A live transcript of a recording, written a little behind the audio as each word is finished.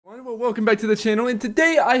Hello, welcome back to the channel, and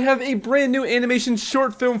today I have a brand new animation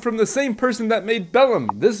short film from the same person that made Bellum.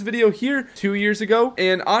 This video here 2 years ago,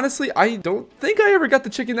 and honestly I don't think I ever got to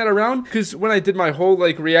checking that around, because when I did my whole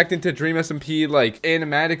like reacting to Dream SMP like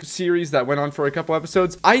animatic series that went on for a couple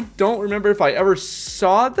episodes, I don't remember if I ever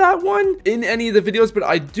saw that one in any of the videos, but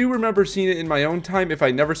I do remember seeing it in my own time if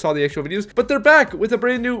I never saw the actual videos. But they're back with a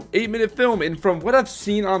brand new 8-minute film, and from what I've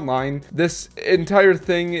seen online, this entire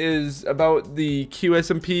thing is about the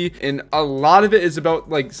QSMP, and a lot of it is about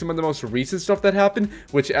like some of the most recent stuff that happened,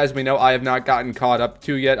 which as we know I have not gotten caught up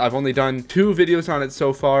to yet. I've only done 2 videos on it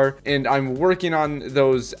so far, and I'm working on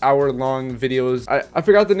those hour-long videos. I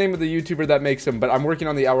forgot the name of the YouTuber that makes them, but I'm working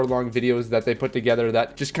on the hour-long videos that they put together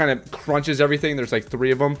that just kind of crunches everything. There's like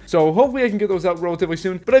 3 of them, so hopefully I can get those out relatively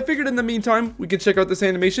soon. But I figured in the meantime we can check out this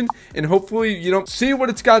animation and hopefully, you know, see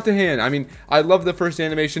what it's got to hand. I mean, I love the first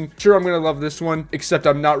animation. Sure, I'm gonna love this one, except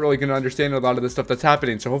I'm not really gonna understand a lot of the stuff that's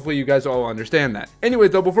happening, so hopefully you guys all understand that. Anyway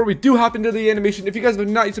though, before we do hop into the animation, if you guys have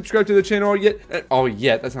not yet subscribed to the channel yet,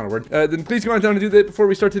 that's not a word, then please go on down and do that before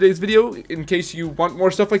we start today's video, in case you want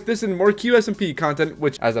more stuff like this and more QSMP content,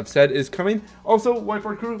 which as I've said is coming. Also,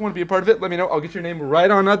 whiteboard crew, want to be a part of it, let me know. I'll get your name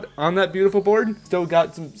right on that beautiful board. Still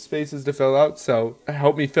got some spaces to fill out, so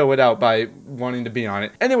help me fill it out by wanting to be on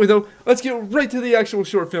it. Anyway though, let's get right to the actual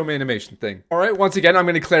short film animation thing. Alright, once again, I'm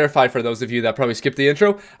going to clarify for those of you that probably skipped the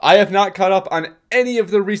intro, I have not caught up on any of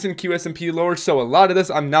the recent QSMP lore, so a lot of this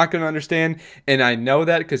I'm not going to understand, and I know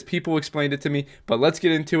that because people explained it to me, but let's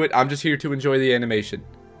get into it. I'm just here to enjoy the animation.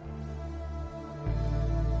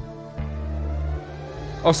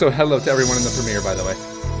 Also, hello to everyone in the premiere, by the way.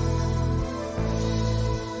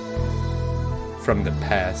 From the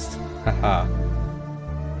past. Haha.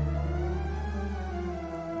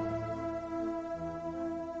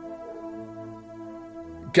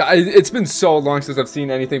 God, it's been so long since I've seen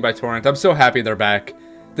anything by Torrente. I'm so happy they're back.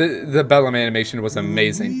 The Bellum animation was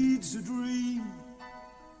amazing.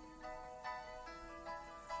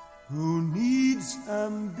 Who needs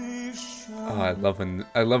ambition? Oh, I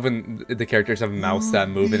love when the characters have mouths that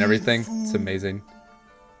move and everything. It's amazing.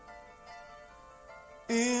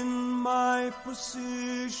 In my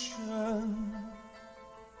position.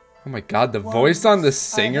 Oh my god, the voice on the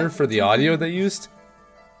singer for the audio they used.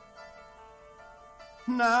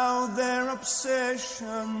 Now their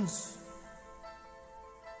obsessions,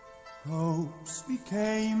 hopes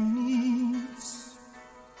became needs,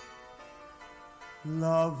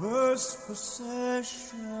 lovers'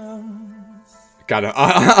 possessions.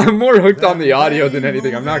 I'm more hooked on the audio than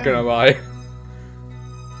anything, I'm not gonna lie.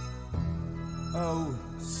 Oh,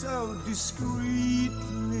 so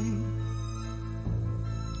discreetly.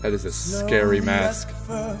 That is a scary mask.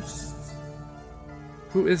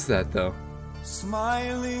 Who is that though?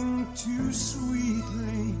 Smiling too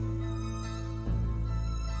sweetly.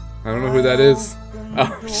 I don't know who that is.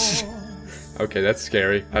 Oh shit. Okay, that's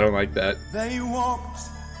scary. I don't like that. They walked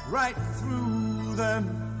right through them.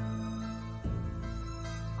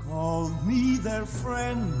 Called me their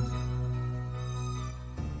friend.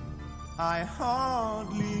 I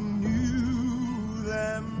hardly knew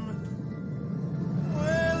them.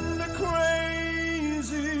 When the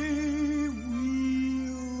crazy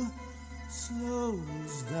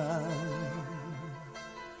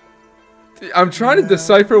I'm trying to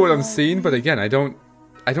decipher what I'm seeing, but again, I don't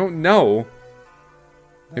know.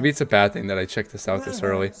 Maybe it's a bad thing that I checked this out this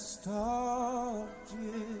early.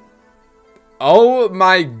 Oh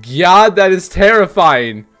my god, that is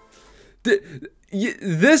terrifying.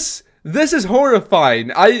 This is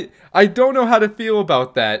horrifying. I don't know how to feel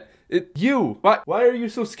about that. Why are you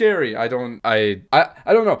so scary? I don't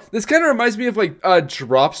know. This kind of reminds me of like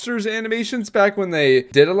Dropster's animations back when they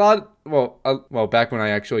did a lot. Well, back when I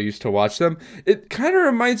actually used to watch them. It kind of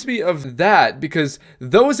reminds me of that because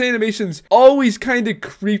those animations always kind of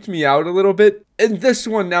creeped me out a little bit, and this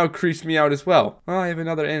one now creeps me out as well. Oh, I have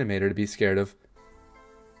another animator to be scared of.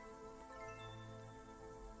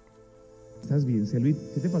 ¿Estás bien, Selvi?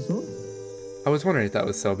 ¿Qué te pasó? I was wondering if that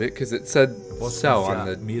was Selbit, because it said Cell on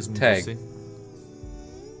the tag.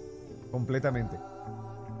 Completamente.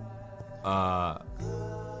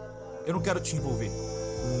 Eu não quero te envolver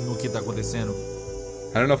no que tá acontecendo.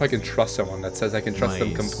 I don't know if I can trust someone that says I can trust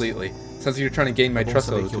them completely. Sounds like you're trying to gain my trust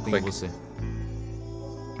a little too quick.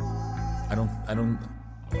 I don't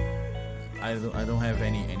have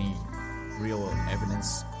any real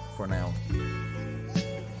evidence for now.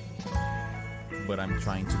 But I'm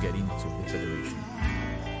trying to get into the Federation.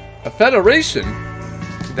 A Federation?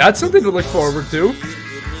 That's something to look forward to.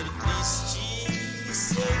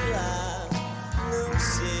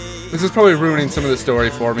 This is probably ruining some of the story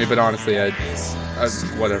for me, but honestly,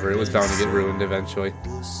 whatever. It was bound to get ruined eventually.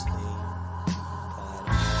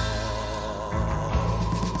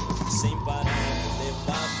 sem parar de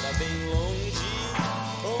levar pra bem longe,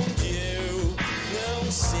 onde eu não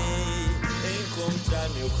sei encontrar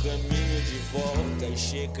meu caminho de volta e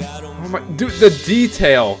chegar onde. Oh my, dude, the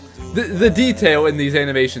detail, the detail in these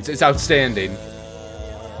animations is outstanding.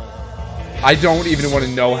 I don't even want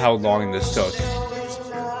to know how long this took.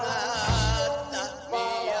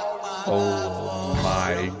 Oh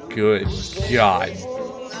my good God.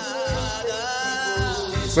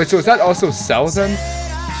 Wait, so is that also Cell then?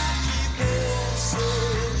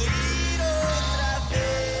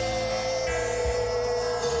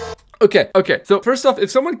 Okay. So first off, if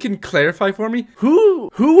someone can clarify for me, who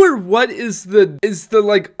or what is the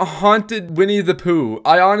like haunted Winnie the Pooh?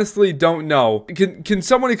 I honestly don't know. Can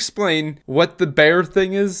someone explain what the bear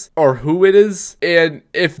thing is, or who it is, and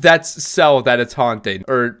if that's Cell that it's haunting,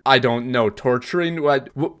 or I don't know, torturing? What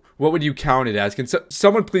would you count it as? Can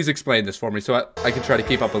someone please explain this for me so I can try to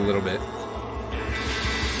keep up a little bit?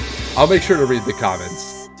 I'll make sure to read the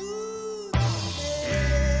comments.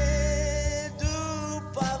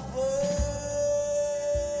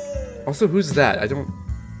 Also, who's that?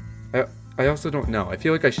 I also don't know. I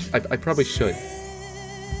feel like I probably should.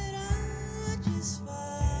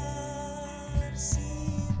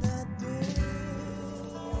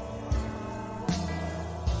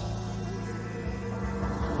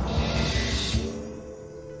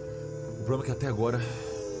 O problema é que até agora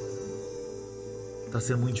tá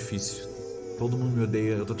sendo muito difícil. Todo mundo me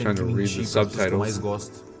odeia, eu tô tendo que mentir com as pessoas que eu mais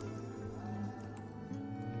gosto.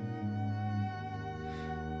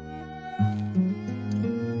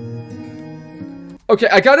 Okay,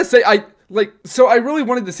 I gotta say, I really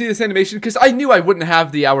wanted to see this animation because I knew I wouldn't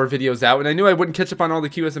have the hour videos out and I knew I wouldn't catch up on all the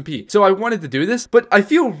QSMP. So I wanted to do this, but I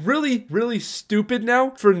feel really, really stupid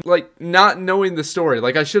now for like not knowing the story.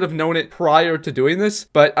 Like I should have known it prior to doing this,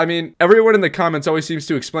 but I mean, everyone in the comments always seems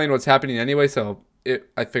to explain what's happening anyway, so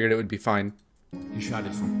I figured it would be fine.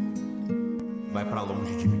 Richarlison, vai pra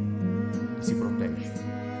longe de mim. Se protege.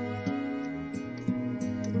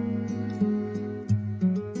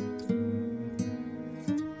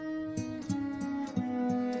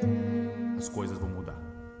 As coisas vão mudar.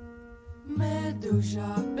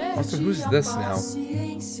 Also, who's this now?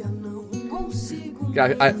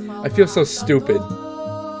 God, I feel so stupid.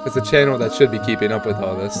 It's a channel that should be keeping up with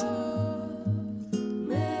all this.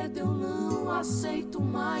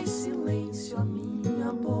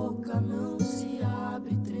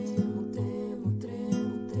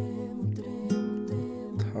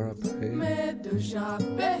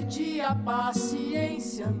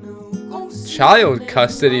 Child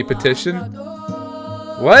custody petition?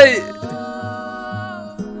 What?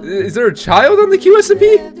 Is there a child on the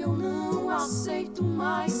QSMP?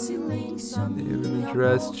 Name,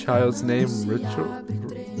 address, child's name, Richards?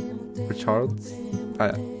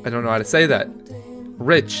 I don't know how to say that.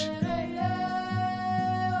 Rich.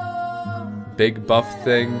 Big buff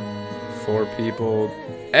thing. 4 people.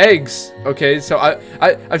 Eggs. Okay, so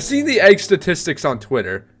I've seen the egg statistics on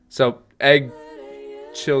Twitter. So egg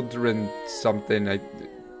children something.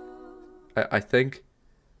 I think.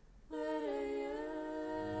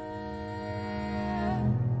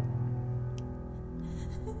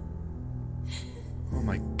 Oh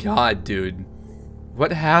my God, dude.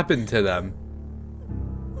 What happened to them?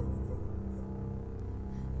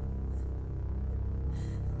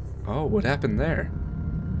 Oh, what happened there?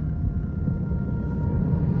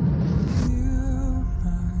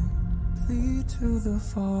 To the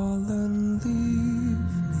fallen,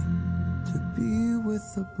 leave me to be with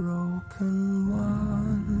the broken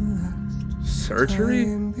one. Surgery?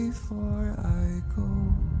 Before I go.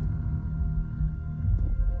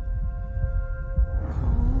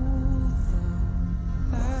 Hold the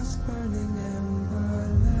last burning ember,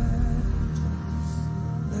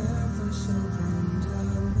 never surrender.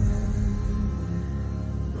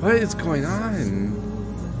 What is going on?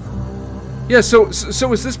 Yeah, so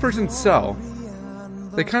is this person Cell?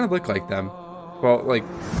 They kind of look like them. Well, like,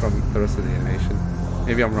 from the rest of the animation.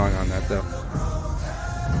 Maybe I'm wrong on that, though.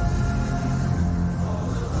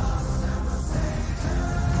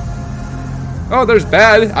 Oh, there's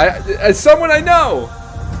Bad. As someone I know!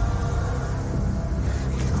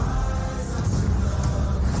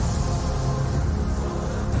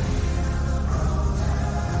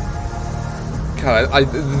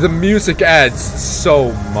 God, the music adds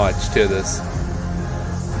so much to this.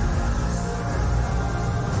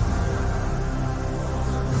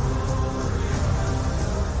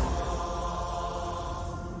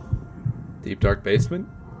 Deep dark basement?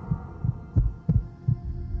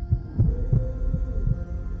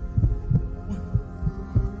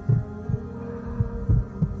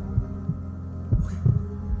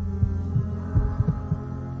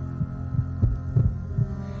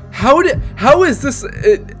 How is this?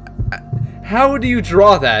 How do you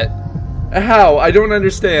draw that? How? I don't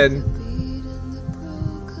understand.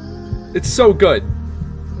 It's so good.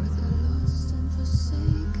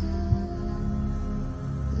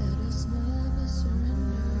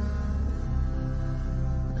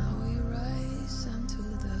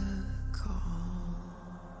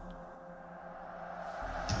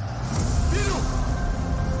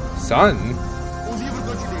 Son? O livro que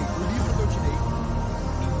eu te dei.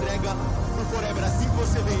 Entrega pro Forever assim que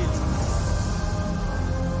você vê ele.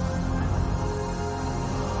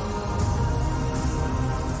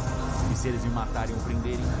 E se eles me matarem ou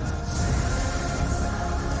prenderem?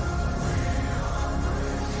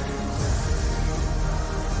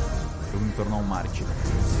 Eu vou me tornar um mártir.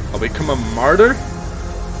 I'll become a martyr?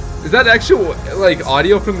 Is that actual, like,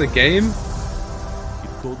 audio from the game? E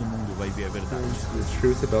todo mundo vai ver a verdade. The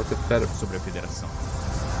truth about the sobre a federação.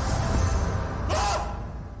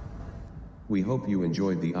 We hope you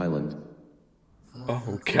enjoyed the island.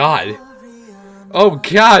 Oh God. Oh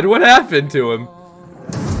God, what happened to him?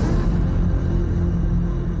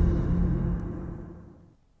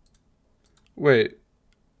 Wait.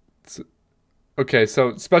 Okay,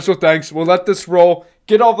 so special thanks. We'll let this roll.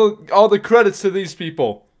 Get all the credits to these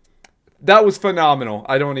people. That was phenomenal.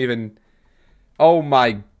 I don't even. Oh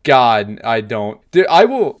my God, I don't. Dude, I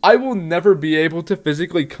will never be able to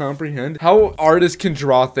physically comprehend how artists can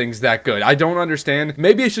draw things that good. I don't understand.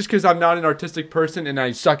 Maybe it's just because I'm not an artistic person and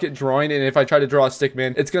I suck at drawing, and if I try to draw a stick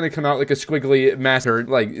man, it's gonna come out like a squiggly master,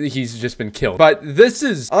 like he's just been killed. But this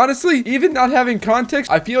is, honestly, even not having context,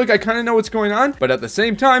 I feel like I kind of know what's going on, but at the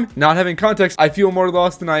same time, not having context, I feel more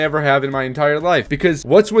lost than I ever have in my entire life. Because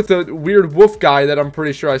what's with the weird wolf guy that I'm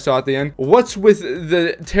pretty sure I saw at the end? What's with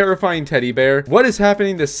the terrifying teddy bear? What is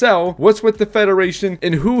happening to Cell? What's with the Federation?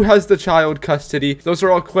 And who has the child custody? Those are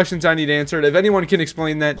all questions I need answered. If anyone can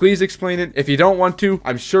explain that, please explain it. If you don't want to,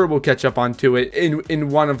 I'm sure we'll catch up onto it in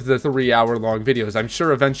one of the 3-hour-long videos. I'm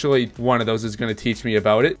sure eventually one of those is going to teach me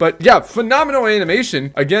about it. But yeah, phenomenal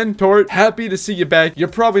animation. Again, Tor, happy to see you back. You're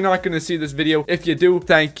probably not going to see this video. If you do,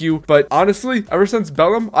 thank you. But honestly, ever since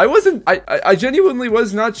Bellum, I genuinely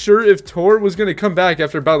was not sure if Tor was going to come back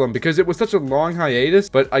after Bellum because it was such a long hiatus.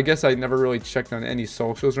 But I guess I never really checked on any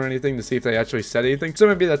socials or anything to see if they actually said anything, so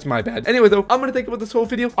maybe that's my bad. Anyway though, I'm gonna think about this whole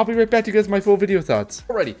video. I'll be right back to you guys my full video thoughts.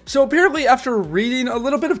 Alrighty, so apparently after reading a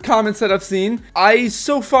little bit of comments that I've seen, I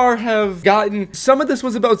so far have gotten, some of this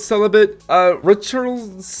was about celibate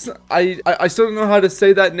rituals. I still don't know how to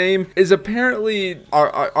say that name. Is apparently,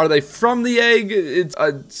 are they from the egg? It's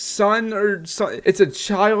a son or son, it's a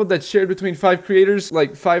child that's shared between 5 creators,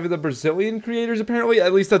 like 5 of the Brazilian creators apparently.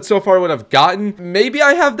 At least that's so far what I've gotten. Maybe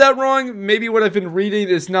I have that wrong. Maybe what I've been reading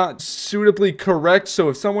is not suitably correct, so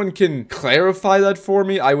if someone can clarify that for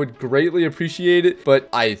me, I would greatly appreciate it. But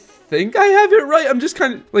I think I have it right. I'm just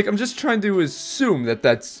kind of like, I'm just trying to assume that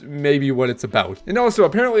that's maybe what it's about. And also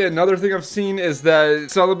apparently another thing I've seen is that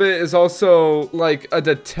celibate is also like a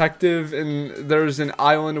detective, and there's an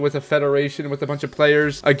island with a federation with a bunch of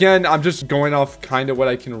players. Again, I'm just going off kind of what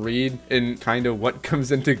I can read and kind of what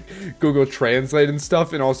comes into Google Translate and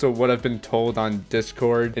stuff, and also what I've been told on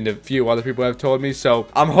Discord and a few other people have told me. So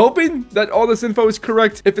I'm hoping that all this info is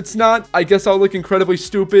correct. If it's not, I guess I'll look incredibly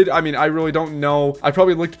stupid. I mean, I really don't know. I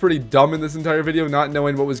probably looked pretty dumb in this entire video, not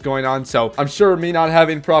knowing what was going on. So I'm sure me not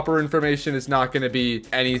having proper information is not going to be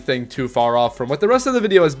anything too far off from what the rest of the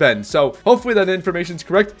video has been. So hopefully that information is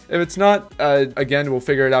correct. If it's not, again, we'll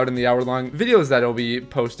figure it out in the hour-long videos that I'll be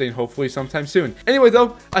posting hopefully sometime soon. Anyway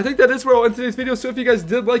though, I think that is where I'll end today's video. So if you guys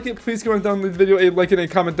did like it, please go down, leave the video a like and a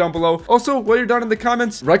comment down below. Also, while you're down in the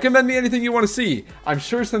comments, recommend me anything you want to see. I'm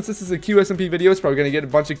sure since this is a QSMP video, it's probably going to get a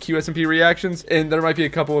bunch of QSMP reactions, and there might be a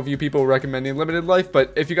couple of you people recommending Limited Life.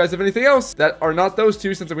 But if you guys have anything else that are not those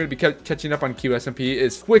two, since I'm going to be catching up on QSMP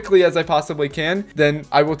as quickly as I possibly can, then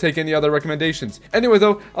I will take any other recommendations. Anyway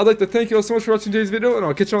though, I'd like to thank you all so much for watching today's video, and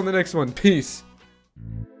I'll catch you on the next one. Peace.